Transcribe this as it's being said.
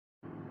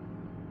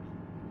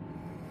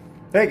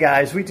Hey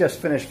guys, we just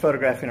finished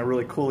photographing a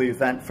really cool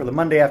event for the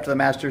Monday After the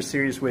Masters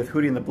series with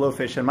Hootie and the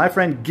Blowfish, and my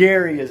friend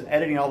Gary is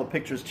editing all the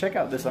pictures. Check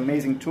out this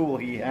amazing tool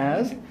he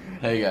has.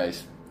 Hey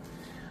guys,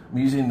 I'm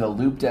using the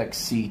Loupedeck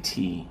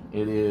CT.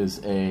 It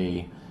is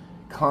a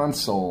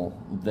console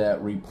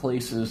that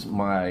replaces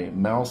my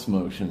mouse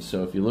motion.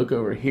 So if you look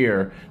over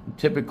here,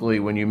 typically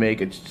when you make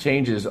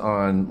changes in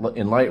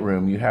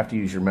Lightroom, you have to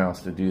use your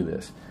mouse to do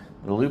this.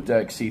 The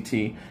Loupedeck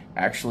CT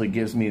actually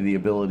gives me the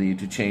ability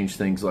to change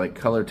things like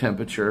color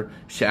temperature,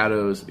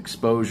 shadows,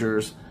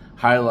 exposures,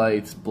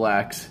 highlights,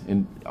 blacks,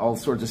 and all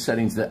sorts of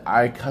settings that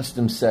I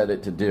custom set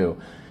it to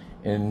do.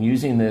 And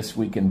using this,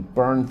 we can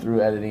burn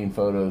through editing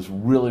photos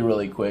really,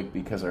 really quick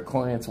because our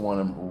clients want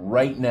them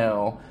right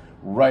now,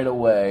 right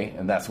away,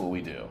 and that's what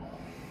we do.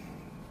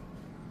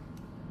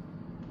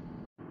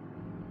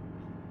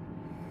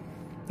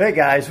 Hey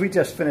guys, we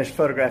just finished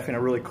photographing a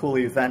really cool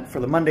event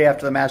for the Monday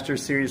After the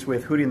Masters series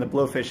with Hootie and the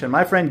Blowfish, and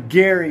my friend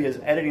Gary is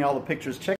editing all the pictures. Check